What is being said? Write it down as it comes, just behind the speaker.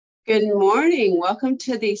Good morning. Welcome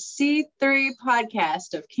to the C3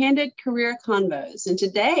 podcast of Candid Career Convos. And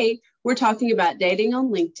today we're talking about dating on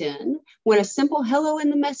LinkedIn when a simple hello in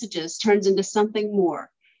the messages turns into something more.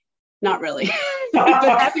 Not really, but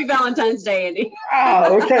happy Valentine's Day, Andy.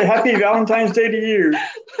 Okay. Happy Valentine's Day to you.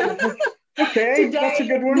 Okay, Today, that's a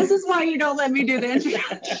good one. This is why you don't let me do the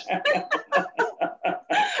introduction.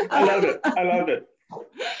 I love it.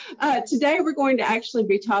 Today we're going to actually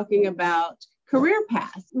be talking about career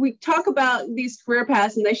path. We talk about these career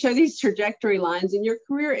paths and they show these trajectory lines, and your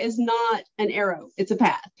career is not an arrow, it's a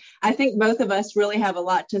path. I think both of us really have a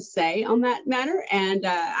lot to say on that matter. And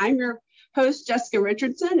I'm your host, Jessica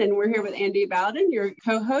Richardson, and we're here with Andy Bowden, your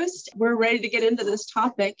co-host. We're ready to get into this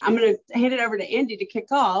topic. I'm going to hand it over to Andy to kick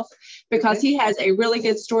off because he has a really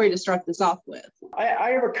good story to start this off with.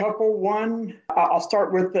 I have a couple. One, I'll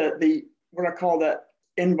start with the what I call the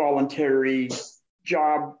involuntary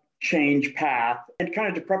job change path. And kind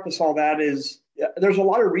of to preface all that is there's a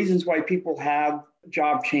lot of reasons why people have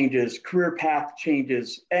job changes, career path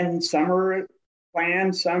changes, and some are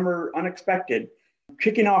planned, some are unexpected.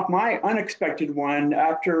 Kicking off my unexpected one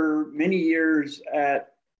after many years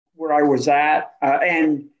at where I was at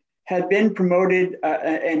and had been promoted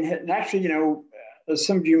and actually, as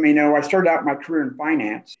some of you may know, I started out my career in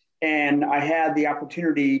finance and I had the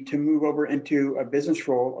opportunity to move over into a business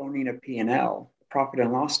role owning a P&L, profit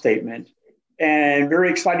and loss statement. And very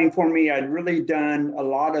exciting for me. I'd really done a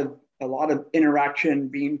lot of interaction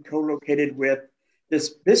being co-located with this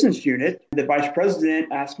business unit. The vice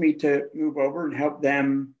president asked me to move over and help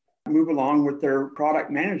them move along with their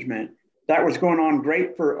product management. That was going on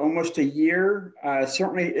great for almost a year.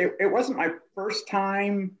 Certainly, it wasn't my first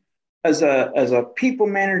time as a people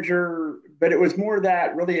manager, but it was more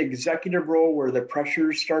that really executive role where the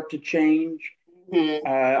pressures start to change. Mm-hmm.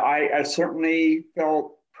 I certainly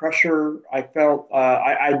felt pressure. I felt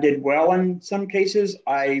I did well in some cases.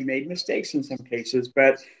 I made mistakes in some cases,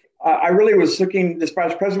 but I really was looking, this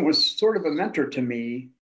vice president was sort of a mentor to me.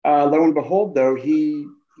 Lo and behold, though, he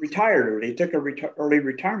retired early. He took an early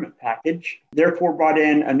retirement package, therefore brought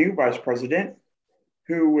in a new vice president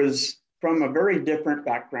who was from a very different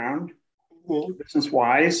background,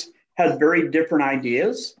 business-wise, had very different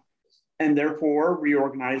ideas, and therefore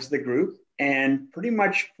reorganized the group and pretty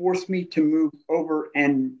much forced me to move over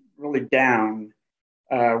and really down,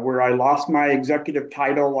 where I lost my executive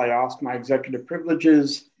title, I lost my executive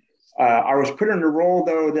privileges. I was put in a role,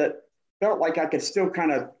 though, that felt like I could still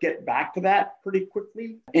kind of get back to that pretty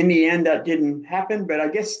quickly. In the end, that didn't happen. But I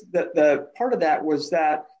guess the part of that was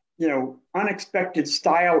that, unexpected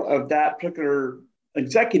style of that particular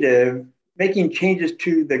executive making changes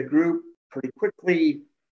to the group pretty quickly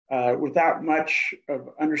without much of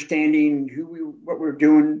understanding what we were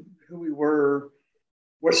doing, who we were,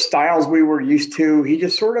 what styles we were used to. He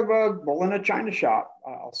just sort of a bull in a china shop,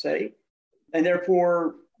 I'll say. And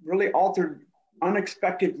therefore, really altered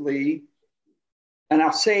unexpectedly. And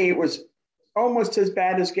I'll say it was almost as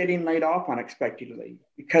bad as getting laid off unexpectedly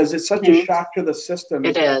because it's such a shock to the system.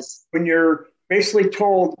 It is. When you're basically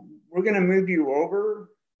told, we're going to move you over.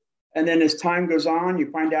 And then as time goes on,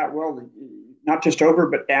 you find out, well, not just over,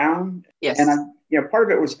 but down. Yes. And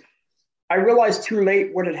part of it was, I realized too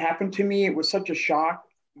late what had happened to me. It was such a shock.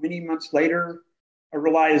 Many months later, I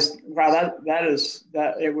realized, wow,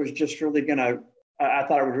 that it was just really going to, I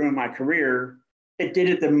thought it would ruin my career. It did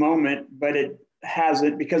at the moment, but it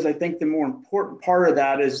hasn't, because I think the more important part of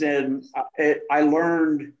that is I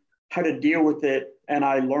learned how to deal with it, and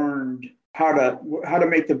I learned how to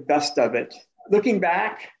make the best of it. Looking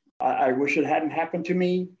back, I wish it hadn't happened to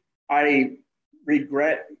me. I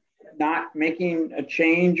regret not making a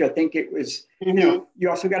change. I think it was, you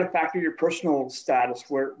also got to factor your personal status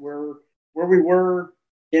where we were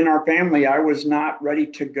in our family. I was not ready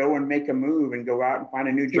to go and make a move and go out and find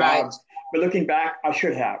a new job. Right. But looking back, I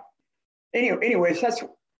should have. Anyways,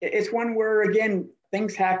 it's one where, again,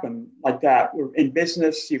 things happen like that. In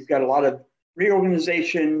business, you've got a lot of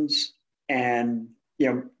reorganizations and,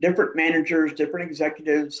 different managers, different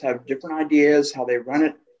executives have different ideas, how they run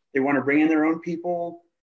it. They want to bring in their own people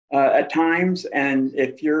at times. And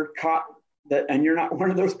if you're caught and you're not one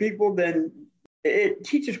of those people, then it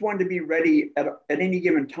teaches one to be ready at any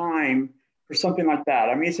given time for something like that.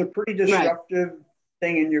 I mean, it's a pretty disruptive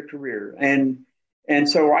thing in your career. And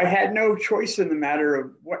so I had no choice in the matter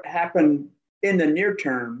of what happened in the near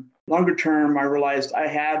term. Longer term, I realized I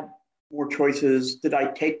had more choices. Did I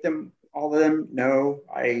take them, all of them? No.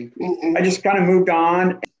 I just kind of moved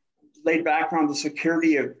on, laid back on the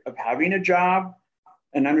security of having a job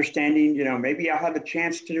and understanding, maybe I'll have a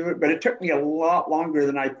chance to do it. But it took me a lot longer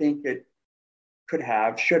than I think it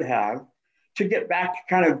should have, to get back to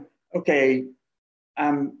kind of okay,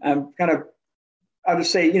 I'm kind of, I'll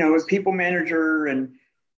just say, a people manager and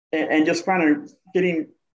just kind of getting,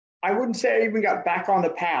 I wouldn't say I even got back on the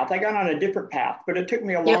path. I got on a different path, but it took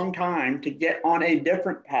me a Yep. long time to get on a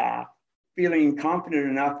different path, feeling confident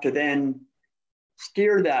enough to then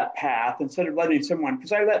steer that path instead of letting someone,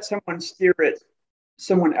 because I let someone steer it,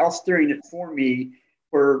 someone else steering it for me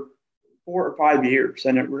for 4 or 5 years.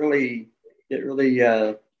 And it really,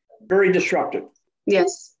 very disruptive.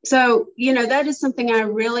 Yes. So, that is something I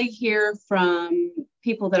really hear from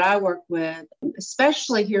people that I work with,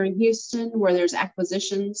 especially here in Houston, where there's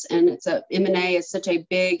acquisitions and M&A is such a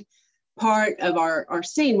big part of our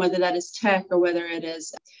scene, whether that is tech or whether it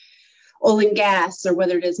is oil and gas or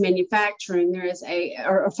whether it is manufacturing,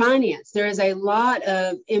 or finance. There is a lot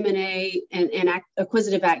of M&A and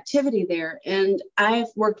acquisitive activity there. And I've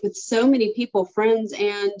worked with so many people, friends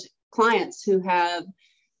and clients, who have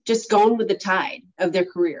just gone with the tide of their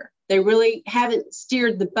career. They really haven't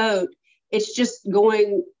steered the boat. It's just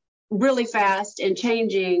going really fast and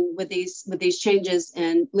changing with these changes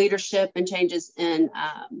in leadership and changes in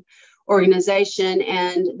organization,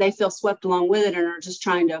 and they feel swept along with it and are just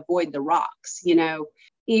trying to avoid the rocks.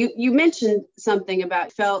 You mentioned something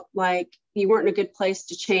about felt like you weren't in a good place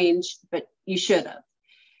to change, but you should have.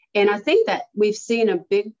 And I think that we've seen a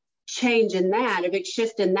big change in that, a big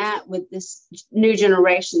shift in that with this new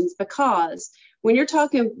generations, because when you're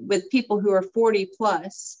talking with people who are 40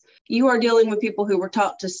 plus, you are dealing with people who were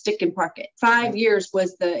taught to stick and park it. 5 years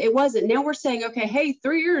it wasn't. Now we're saying, okay, hey,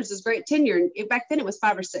 3 years is great tenure. Back then it was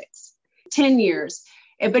 5 or 6, 10 years.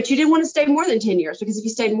 But you didn't want to stay more than 10 years, because if you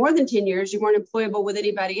stayed more than 10 years, you weren't employable with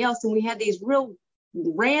anybody else. And we had these real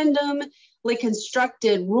randomly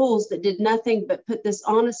constructed rules that did nothing but put this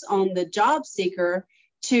onus on the job seeker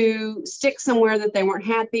to stick somewhere that they weren't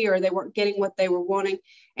happy or they weren't getting what they were wanting.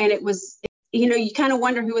 And it was, you kind of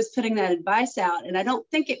wonder who was putting that advice out. And I don't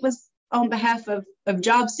think it was on behalf of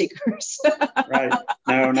job seekers. Right.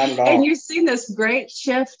 No, not at all. And you've seen this great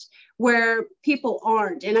shift where people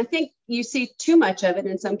aren't. And I think you see too much of it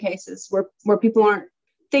in some cases where people aren't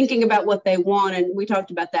thinking about what they want. And we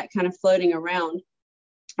talked about that kind of floating around.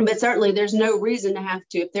 But certainly there's no reason to have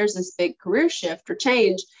to, if there's this big career shift or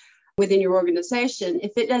change within your organization,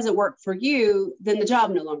 if it doesn't work for you, then the job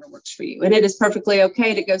no longer works for you. And it is perfectly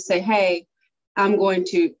okay to go say, hey, I'm going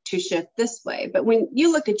to shift this way. But when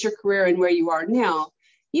you look at your career and where you are now,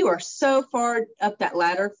 you are so far up that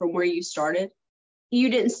ladder from where you started. You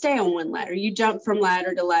didn't stay on one ladder. You jumped from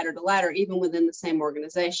ladder to ladder to ladder, even within the same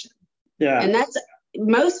organization. Yeah. And that's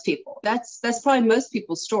most people. That's probably most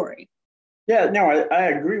people's story. Yeah, no, I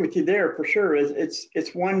agree with you there for sure.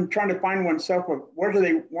 It's one trying to find oneself of what do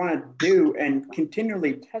they want to do and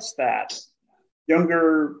continually test that.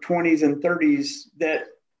 Younger 20s and 30s, that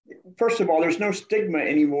first of all, there's no stigma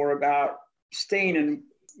anymore about staying and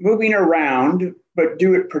moving around, but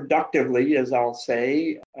do it productively, as I'll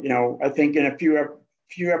say. I think in a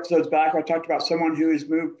few episodes back, I talked about someone who has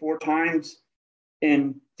moved 4 times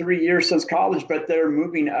in 3 years since college, but they're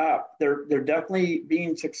moving up. They're definitely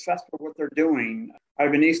being successful at what they're doing. I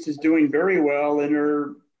have a niece who's doing very well in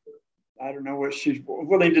her, I don't know what she's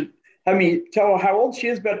willing to have me tell how old she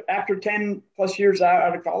is, but after 10 plus years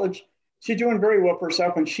out of college, she's doing very well for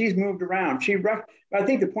herself and she's moved around. I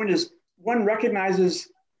think the point is one recognizes,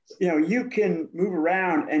 you can move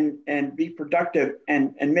around and be productive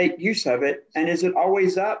and make use of it. And is it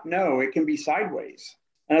always up? No, it can be sideways.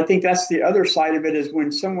 And I think that's the other side of it is when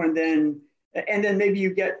someone then maybe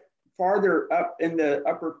you get farther up in the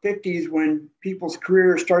upper 50s when people's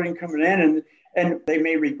careers starting coming in and they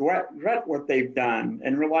may regret what they've done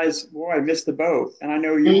and realize, boy, I missed the boat. And I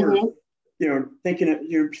know you were,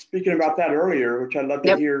 you're speaking about that earlier, which I'd love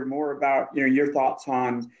to hear more about, your thoughts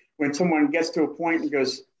on when someone gets to a point and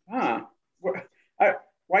goes, why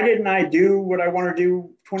didn't I do what I want to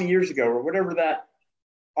do 20 years ago or whatever that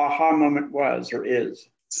aha moment was or is?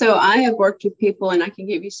 So I have worked with people, and I can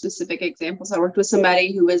give you specific examples. I worked with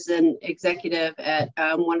somebody who was an executive at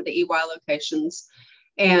one of the EY locations,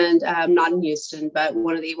 and not in Houston, but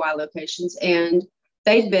one of the EY locations. And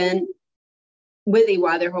they'd been with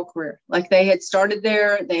EY their whole career. Like they had started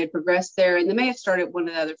there, they had progressed there, and they may have started one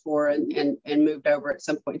of the other 4 and moved over at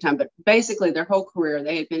some point in time. But basically their whole career,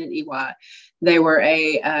 they had been at EY. They were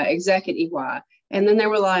a exec at EY. And then they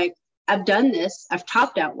were like, I've done this. I've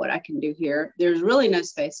topped out what I can do here. There's really no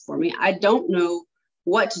space for me. I don't know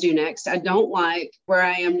what to do next. I don't like where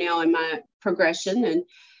I am now in my progression, and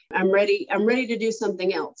I'm ready to do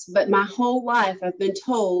something else. But my whole life I've been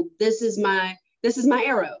told this is my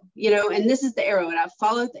arrow, and this is the arrow, and I've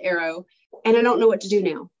followed the arrow and I don't know what to do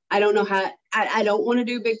now. I don't know how, I don't want to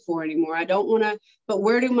do Big Four anymore. I don't want to, but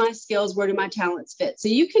where do my skills, where do my talents fit? So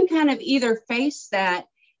you can kind of either face that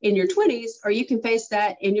in your 20s, or you can face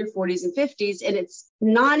that in your 40s and 50s. And it's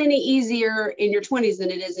not any easier in your 20s than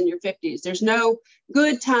it is in your 50s. There's no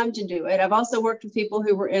good time to do it. I've also worked with people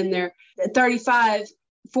who were in their 35,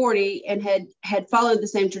 40 and had followed the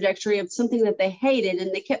same trajectory of something that they hated.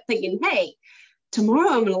 And they kept thinking, hey, tomorrow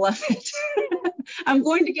I'm going to love it. I'm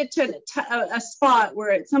going to get to a spot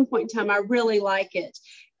where at some point in time, I really like it.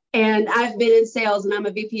 And I've been in sales and I'm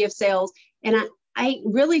a VP of sales. And I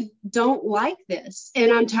really don't like this.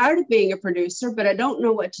 And I'm tired of being a producer, but I don't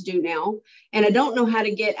know what to do now. And I don't know how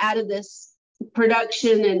to get out of this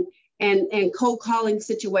production and cold calling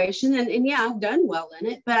situation. And yeah, I've done well in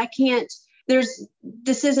it, but I can't,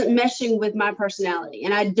 this isn't meshing with my personality.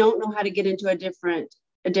 And I don't know how to get into a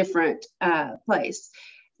different place.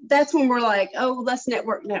 That's when we're like, oh, let's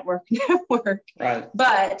network. Right.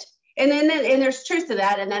 But, and there's truth to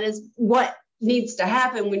that. And that is what needs to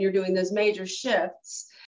happen when you're doing those major shifts.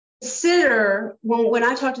 Consider when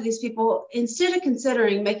I talk to these people, instead of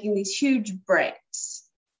considering making these huge breaks,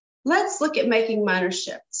 let's look at making minor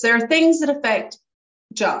shifts. There are things that affect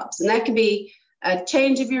jobs, and that can be a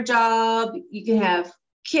change of your job. You can have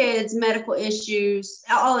kids, medical issues,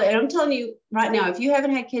 all that. And I'm telling you right now, if you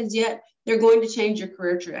haven't had kids yet, they're going to change your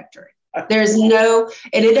career trajectory. There's no,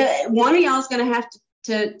 and one of y'all is going to have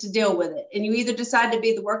to deal with it. And you either decide to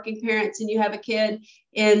be the working parents and you have a kid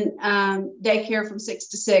in daycare from 6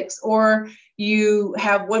 to 6, or you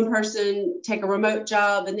have one person take a remote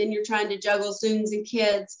job and then you're trying to juggle Zooms and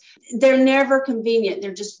kids. They're never convenient.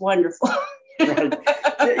 They're just wonderful. Right.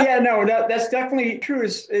 Yeah, no, that's definitely true.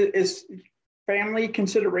 Is family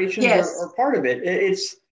considerations are part of it.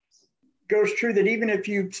 It's goes true that even if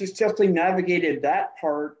you successfully navigated that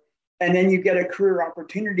part and then you get a career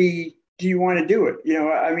opportunity, do you want to do it? You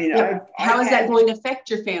know, I mean, yeah. How is that going to affect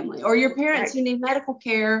your family or your parents who need medical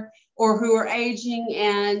care or who are aging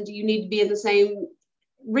and you need to be in the same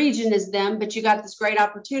region as them, but you got this great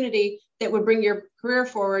opportunity that would bring your career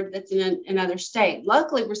forward that's in another state.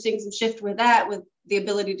 Luckily, we're seeing some shift with that, with the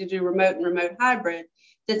ability to do remote and remote hybrid,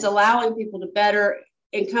 that's allowing people to better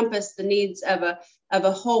encompass the needs of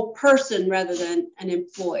a whole person rather than an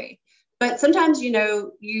employee. But sometimes, you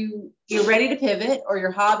know, you're ready to pivot, or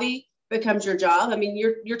your hobby becomes your job. I mean,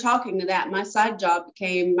 you're talking to that. My side job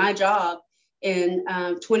became my job in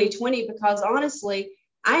 2020 because honestly,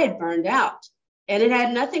 I had burned out. And it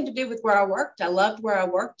had nothing to do with where I worked. I loved where I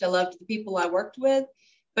worked. I loved the people I worked with,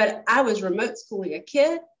 but I was remote schooling a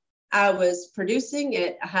kid. I was producing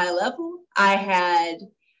at a high level. I had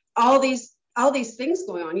all these things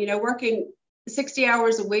going on, you know, working 60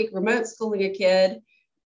 hours a week, remote schooling a kid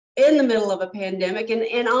in the middle of a pandemic.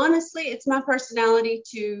 And honestly, it's my personality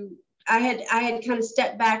I had kind of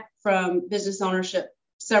stepped back from business ownership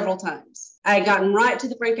several times. I had gotten right to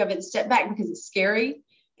the brink of it and stepped back because it's scary.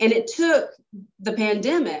 And it took the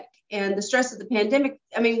pandemic and the stress of the pandemic.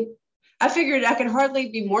 I mean, I figured I could hardly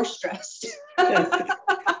be more stressed.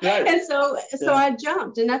 Right. And so I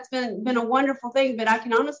jumped, and that's been a wonderful thing. But I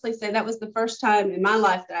can honestly say that was the first time in my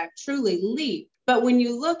life that I truly leaped. But when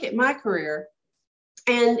you look at my career,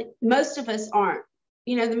 and most of us aren't,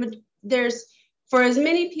 you know, there's, for as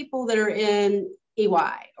many people that are in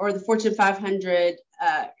EY or the Fortune 500,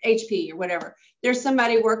 HP or whatever, there's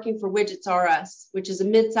somebody working for Widgets R Us, which is a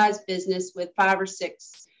mid-sized business with 5 or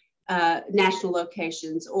 6 national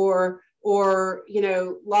locations, or you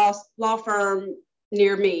know, law firm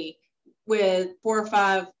near me with 4 or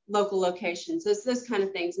 5 local locations. Those kind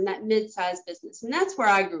of things in that mid-sized business, and that's where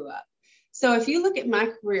I grew up. So if you look at my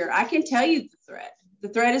career, I can tell you the thread. The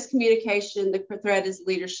thread is communication. The thread is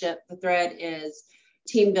leadership. The thread is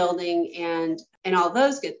team building and all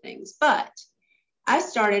those good things. But I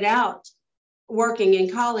started out working in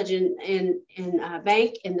college in a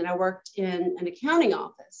bank, and then I worked in an accounting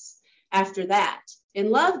office after that and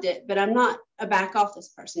loved it. But I'm not a back office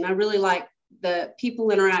person. I really like the people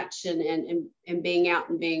interaction and being out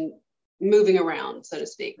and moving around, so to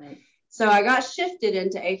speak. Right. So I got shifted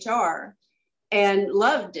into HR and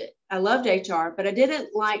loved it. I loved HR, but I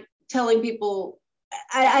didn't like telling people.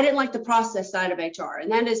 I didn't like the process side of HR, and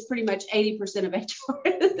that is pretty much 80% of HR.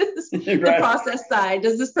 The right. Process side.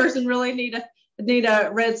 Does this person really need a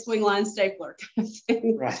red swing line stapler? Kind of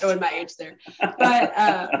thing? Right. Showing my age there, but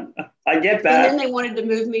I get that. And then they wanted to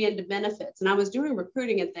move me into benefits, and I was doing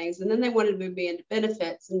recruiting and things, and then they wanted to move me into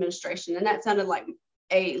benefits administration, and that sounded like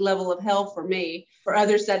a level of hell for me. For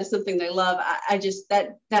others, that is something they love. I just I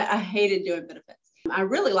hated doing benefits. I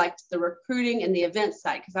really liked the recruiting and the event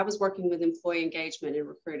side because I was working with employee engagement and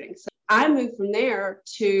recruiting. So I moved from there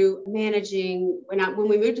to managing. When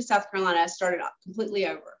we moved to South Carolina, I started completely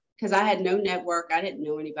over because I had no network. I didn't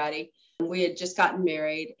know anybody. We had just gotten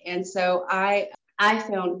married. And so I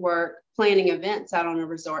found work planning events out on a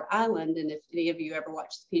resort island. And if any of you ever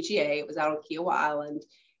watched the PGA, it was out on Kiowa Island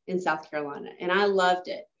in South Carolina. And I loved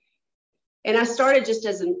it. And I started just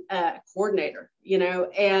as a coordinator,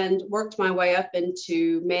 and worked my way up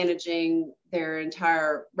into managing their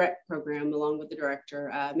entire rec program along with the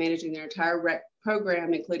director, managing their entire rec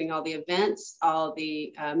program, including all the events, all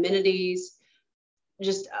the amenities,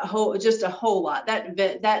 just a whole lot.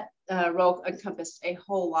 That role encompassed a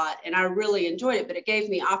whole lot, and I really enjoyed it. But it gave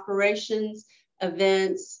me operations,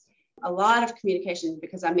 events, a lot of communication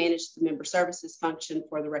because I managed the member services function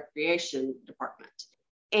for the recreation department.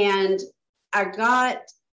 And I got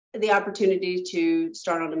the opportunity to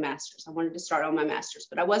start on a master's. I wanted to start on my master's,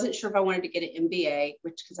 but I wasn't sure if I wanted to get an MBA,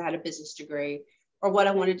 because I had a business degree, or what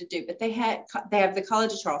I wanted to do. But they have the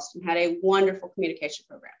College of Charleston had a wonderful communication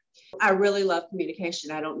program. I really love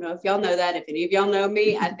communication. I don't know if y'all know that. If any of y'all know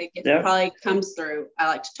me, I think it probably comes through. I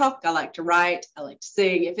like to talk. I like to write. I like to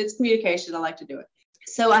sing. If it's communication, I like to do it.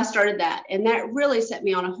 So I started that, and that really set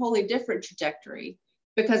me on a wholly different trajectory,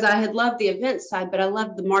 because I had loved the event side, but I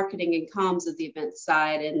loved the marketing and comms of the event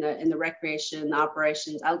side and the recreation, the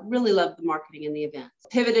operations. I really loved the marketing and the events.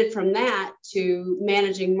 Pivoted from that to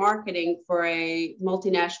managing marketing for a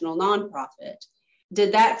multinational nonprofit.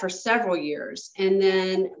 Did that for several years. And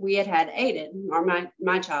then we had Aiden, or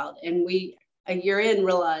my child, and we, a year in,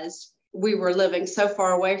 realized we were living so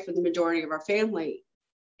far away from the majority of our family.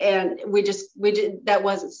 And we did, that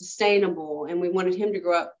wasn't sustainable. And we wanted him to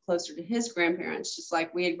grow up closer to his grandparents, just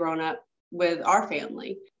like we had grown up with our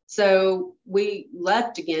family. So we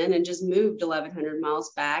left again and just moved 1,100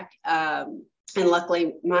 miles back. And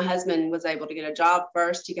luckily, my husband was able to get a job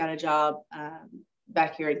first. He got a job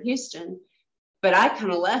back here in Houston. But I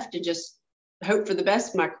kind of left and just hoped for the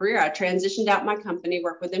best for my career. I transitioned out my company,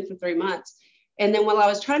 worked with them for 3 months. And then while I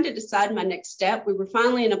was trying to decide my next step, we were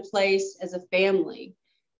finally in a place as a family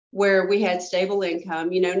where we had stable income.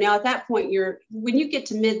 Now at that point, when you get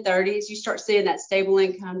to mid-30s, you start seeing that stable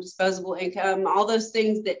income, disposable income, all those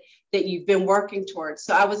things that you've been working towards.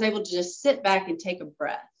 So I was able to just sit back and take a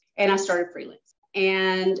breath. And I started freelancing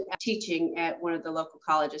and teaching at one of the local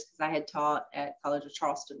colleges, because I had taught at College of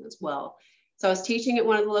Charleston as well. So I was teaching at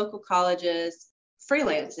one of the local colleges,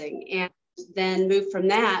 freelancing, and then moved from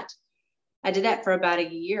that. I did that for about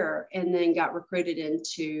a year and then got recruited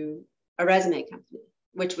into a resume company,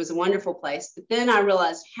 which was a wonderful place. But then I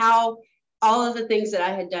realized how all of the things that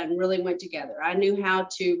I had done really went together. I knew how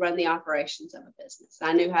to run the operations of a business.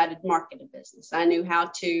 I knew how to market a business. I knew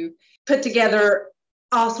how to put together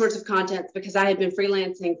all sorts of content because I had been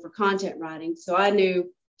freelancing for content writing. So I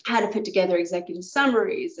knew how to put together executive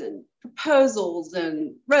summaries and proposals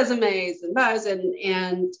and resumes and bios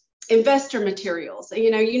and investor materials. You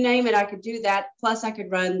name it, I could do that. Plus I could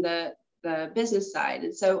run the business side.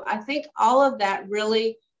 And so I think all of that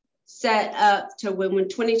really set up to when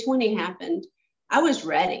 2020 happened, I was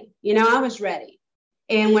ready. I was ready.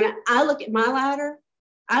 And when I look at my ladder,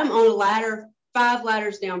 I'm on a ladder, 5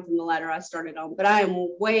 ladders down from the ladder I started on, but I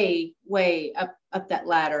am way, way up that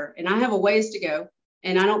ladder, and I have a ways to go.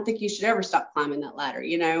 And I don't think you should ever stop climbing that ladder,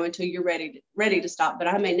 until you're ready to stop, but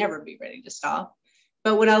I may never be ready to stop.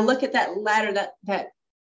 But when I look at that ladder, that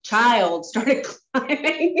child started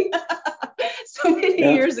climbing so many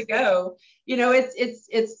years ago,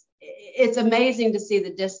 it's amazing to see the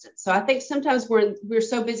distance. So I think sometimes we're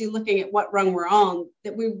so busy looking at what rung we're on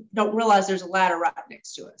that we don't realize there's a ladder right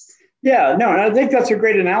next to us. Yeah, no, and I think that's a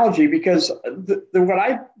great analogy, because what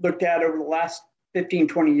I looked at over the last 15,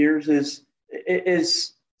 20 years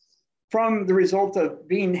is from the result of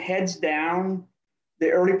being heads down the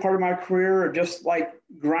early part of my career, or just like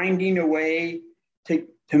grinding away to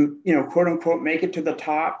quote unquote make it to the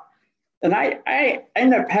top. And I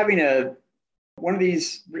ended up having one of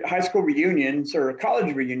these high school reunions or a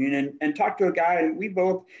college reunion and talked to a guy, and we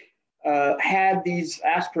both had these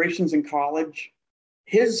aspirations in college.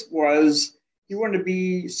 His was, he wanted to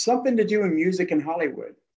be something to do in music in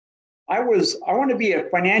Hollywood. I want to be a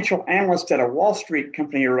financial analyst at a Wall Street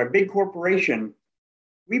company or a big corporation.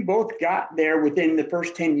 We both got there within the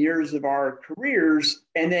first 10 years of our careers.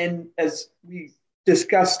 And then as we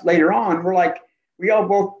discussed later on, we're like, we all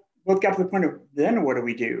both got to the point of, then what do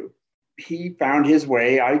we do? He found his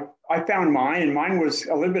way. I found mine, and mine was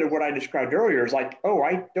a little bit of what I described earlier. It's like,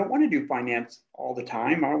 I don't want to do finance all the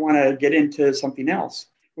time. I want to get into something else,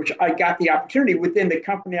 which I got the opportunity within the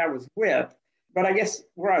company I was with. But I guess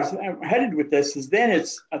where I was headed with this is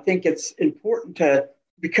I think it's important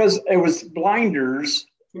because it was blinders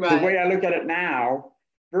The way I look at it now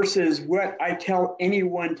versus what I tell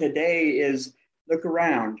anyone today is look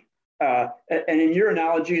around. And in your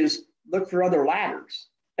analogy is look for other ladders.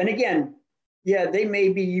 And again, yeah,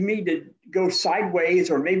 you need to go sideways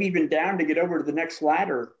or maybe even down to get over to the next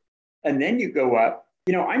ladder. And then you go up.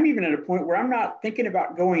 I'm even at a point where I'm not thinking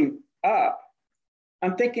about going up.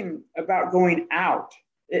 I'm thinking about going out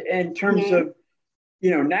in terms of,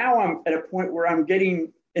 now I'm at a point where I'm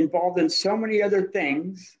getting involved in so many other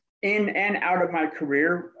things in and out of my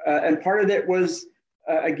career. And part of it was,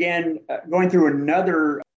 going through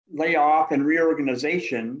another layoff and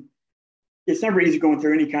reorganization. It's never easy going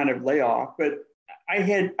through any kind of layoff, but I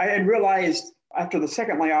had realized after the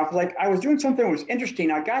second layoff, like I was doing something that was interesting.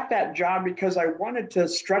 I got that job because I wanted to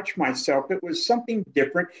stretch myself. It was something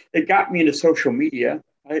different. It got me into social media.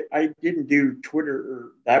 I didn't do Twitter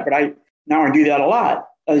or that, but now I do that a lot,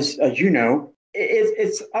 as you know.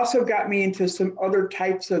 It's also got me into some other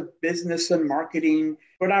types of business and marketing,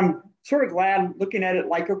 but I'm sort of glad looking at it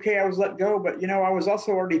like, okay, I was let go, but I was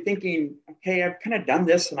also already thinking, okay, I've kind of done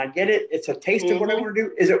this and I get it. It's a taste of what I want to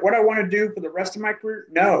do. Is it what I want to do for the rest of my career?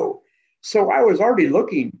 No. So I was already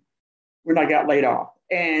looking when I got laid off.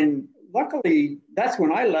 And luckily, that's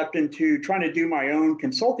when I leapt into trying to do my own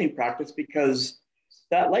consulting practice, because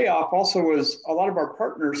that layoff also was a lot of our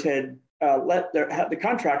partners had the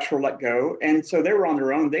contracts were let go. And so they were on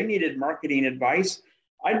their own. They needed marketing advice.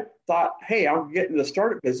 I thought, hey, I'll get into the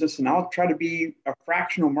startup business and I'll try to be a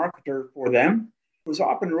fractional marketer for them. It was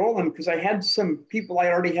up and rolling because I had some people I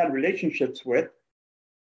already had relationships with.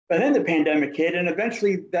 But then the pandemic hit, and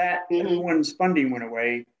eventually everyone's funding went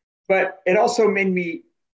away. But it also made me,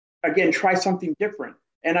 again, try something different.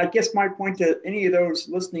 And I guess my point to any of those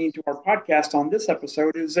listening to our podcast on this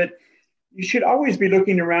episode is that you should always be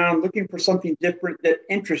looking around, looking for something different that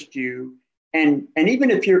interests you. And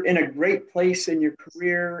even if you're in a great place in your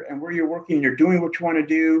career and where you're working, you're doing what you want to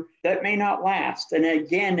do, that may not last. And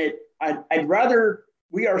again, I'd rather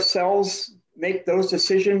we ourselves make those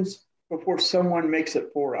decisions before someone makes it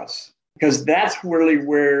for us, because that's really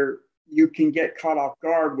where you can get caught off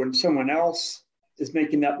guard when someone else is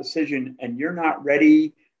making that decision and you're not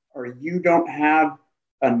ready, or you don't have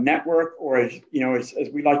a network, or as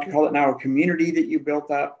we like to call it now, a community that you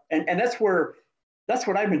built up. And that's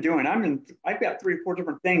what I've been doing. I've got 3 or 4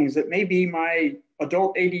 different things that may be my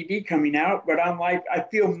adult ADD coming out, but I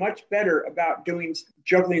feel much better about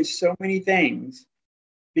juggling so many things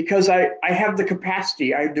because I have the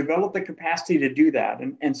capacity. I developed the capacity to do that.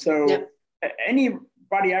 And so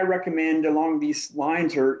anybody I recommend along these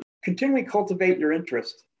lines are continually cultivate your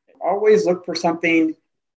interest. Always look for something.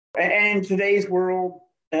 And in today's world,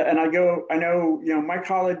 and I know, my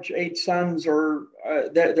college age sons are,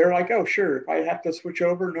 they're like, oh, sure, if I have to switch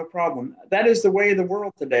over, no problem. That is the way of the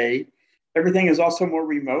world today. Everything is also more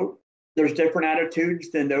remote. There's different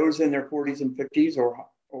attitudes than those in their 40s and 50s or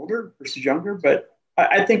older versus younger. But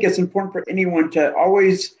I think it's important for anyone to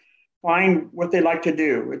always find what they like to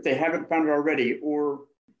do if they haven't found it already, or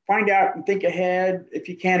find out and think ahead if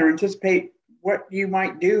you can, or anticipate what you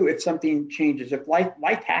might do if something changes, if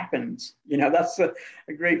life happens. That's a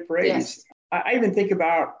great phrase. Yes. I even think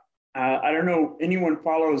about, I don't know, anyone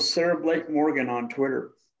follows Sarah Blake Morgan on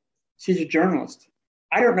Twitter. She's a journalist.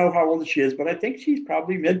 I don't know how old she is, but I think she's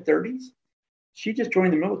probably mid-30s. She just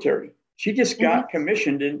joined the military. She just got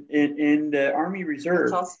commissioned in the Army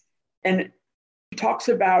Reserve. Awesome. And she talks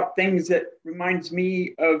about things that reminds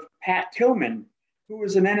me of Pat Tillman, who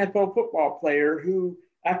was an NFL football player who,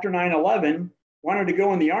 after 9/11, wanted to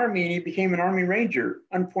go in the Army, and he became an Army Ranger.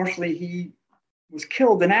 Unfortunately, he was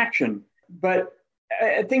killed in action. But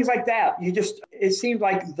things like that, it seemed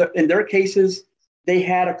like in their cases, they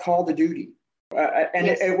had a call to duty. And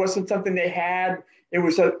yes. It wasn't something they had. It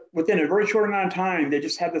was within a very short amount of time, they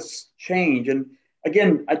just had this change. And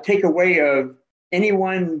again, a takeaway of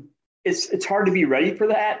anyone, it's hard to be ready for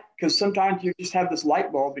that, because sometimes you just have this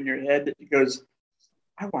light bulb in your head that goes,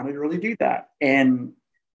 I wanted to really do that. And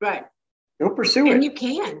right. Go pursue it. And you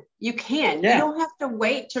can. Yeah. You don't have to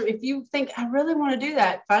wait if you think, I really want to do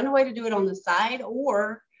that, find a way to do it on the side,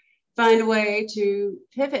 or find a way to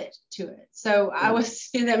pivot to it. So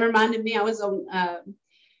that reminded me, I was on,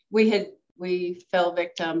 we fell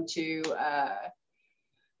victim to,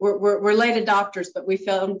 we're late adopters, but we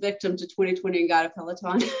fell victim to 2020 and got a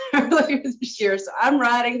Peloton earlier this year. So I'm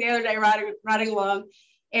riding the other day, riding along,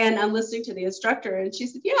 and I'm listening to the instructor, and she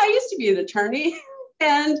said, I used to be an attorney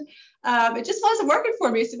and it just wasn't working for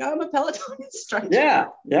me. So now I'm a Peloton instructor. Yeah.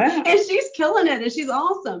 And she's killing it, and she's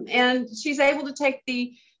awesome. And she's able to take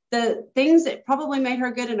the things that probably made her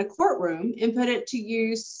good in a courtroom and put it to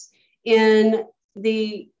use in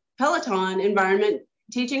the Peloton environment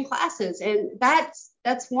teaching classes, and that's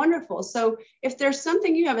wonderful. So if there's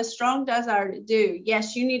something you have a strong desire to do,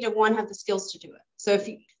 yes, you need to have the skills to do it. So if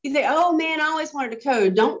you think, oh man, I always wanted to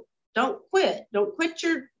code, don't quit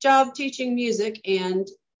your job teaching music and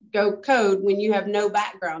go code when you have no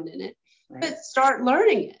background in it. Right. But start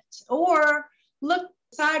learning it, or look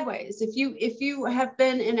sideways. If you have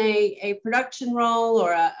been in a production role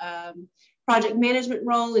or a project management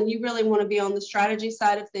role and you really want to be on the strategy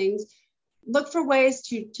side of things, look for ways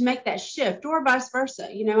to make that shift, or vice versa.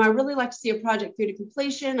 I really like to see a project through to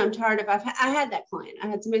completion. I'm tired of, I had that client. I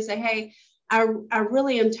had somebody say, hey, I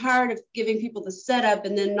really am tired of giving people the setup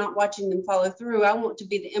and then not watching them follow through. I want to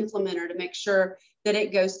be the implementer to make sure that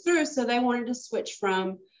it goes through. So they wanted to switch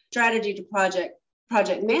from strategy to project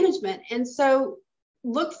management. And so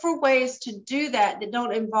look for ways to do that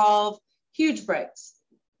don't involve huge breaks.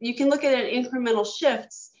 You can look at it incremental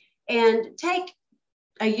shifts and take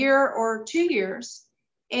a year or 2 years,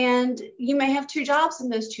 and you may have 2 jobs in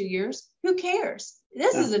those 2 years. Who cares?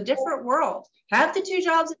 This is a different world. Have the 2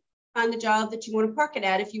 jobs, find the job that you want to park it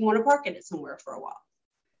at if you want to park it at somewhere for a while.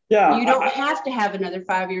 Yeah, you don't have to have another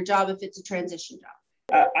 5-year job if it's a transition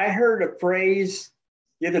job. I heard a phrase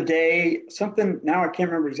the other day, something, now I can't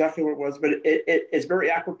remember exactly what it was, but it is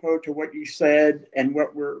very apropos to what you said. And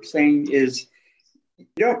what we're saying is you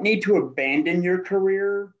don't need to abandon your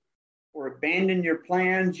career or abandon your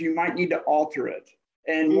plans. You might need to alter it.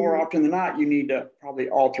 And more often than not, you need to probably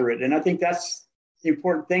alter it. And I think that's the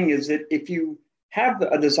important thing, is that if you have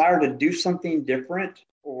a desire to do something different,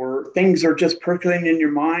 or things are just percolating in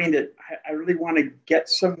your mind that I really want to get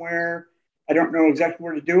somewhere, I don't know exactly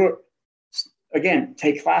where to do it. Again,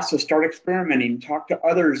 take classes, start experimenting, talk to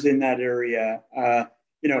others in that area,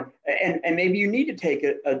 and maybe you need to take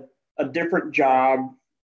a different job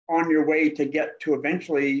on your way to get to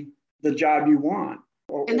eventually the job you want.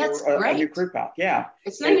 And that's great. A new career path. Yeah.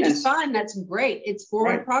 It's not just fine. That's great. It's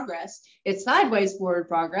forward progress. It's sideways forward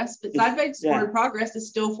progress, but sideways forward progress is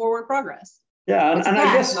still forward progress. Yeah. It's a path,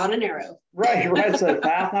 I guess not an arrow. Right. It's a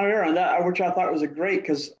path, not an arrow. And that, which I thought was great,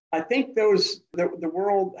 because I think the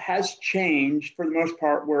world has changed for the most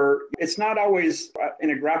part, where it's not always in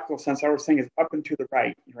a graphical sense. I was saying it's up and to the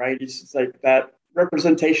right, right? It's like that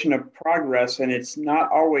representation of progress, and it's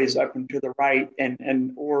not always up and to the right.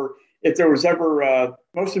 Or if there was ever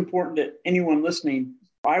most important to anyone listening,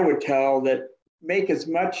 I would tell that make as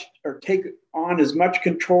much or take on as much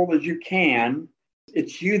control as you can.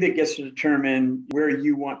 It's you that gets to determine where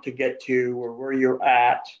you want to get to, or where you're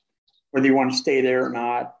at, whether you want to stay there or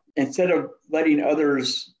not, instead of letting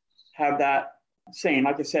others have that saying.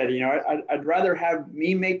 Like I said, I'd rather have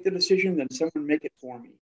me make the decision than someone make it for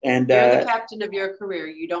me. And you're the captain of your career.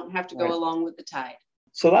 You don't have to go along with the tide.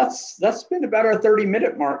 So that's been about our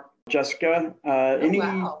 30-minute mark, Jessica. Any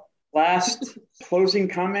last closing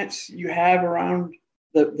comments you have around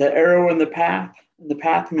the arrow and the path, and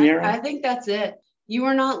the arrow? I think that's it. You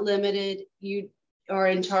are not limited. You are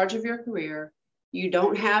in charge of your career. You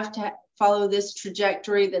don't have to follow this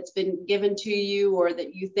trajectory that's been given to you or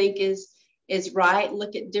that you think is right.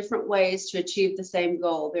 Look at different ways to achieve the same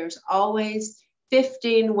goal. There's always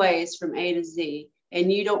 15 ways from A to Z,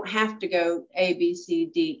 and you don't have to go A, B, C,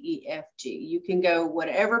 D, E, F, G. You can go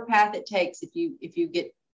whatever path it takes if you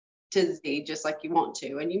get to Z just like you want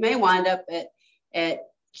to. And you may wind up at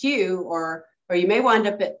Q, or you may wind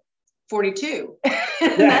up at 42.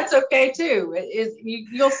 That's okay too.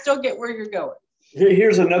 You'll still get where you're going.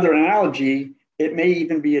 Here's another analogy. It may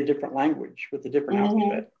even be a different language with a different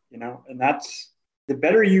alphabet, and that's, the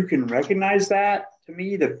better you can recognize that, to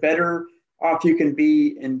me, the better off you can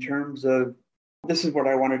be in terms of, this is what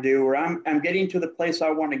I want to do, or I'm getting to the place I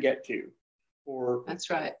want to get to, or that's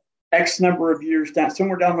right. X number of years down,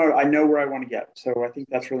 somewhere down the road, I know where I want to get. So I think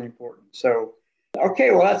that's really important. So,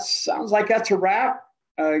 okay, well, that sounds like that's a wrap.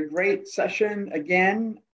 A great session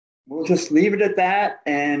again. We'll just leave it at that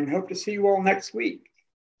and hope to see you all next week.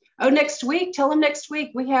 Oh, next week? Tell them next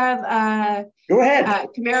week. We have go ahead.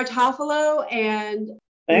 Kamara Toffolo and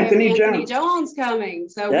Anthony Jones coming.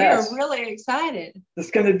 So we are really excited. This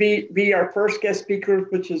is going to be our first guest speaker,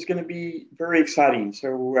 which is going to be very exciting.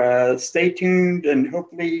 So stay tuned, and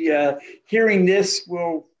hopefully hearing this,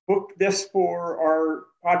 we'll book this for our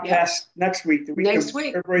podcast next week. Next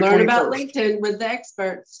week. Learn about LinkedIn with the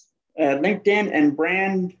experts. LinkedIn and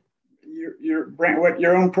brand your brand,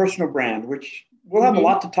 your own personal brand, which we'll have a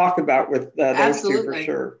lot to talk about with those two for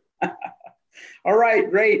sure. All right,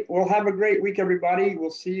 great. Well, have a great week, everybody.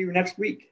 We'll see you next week.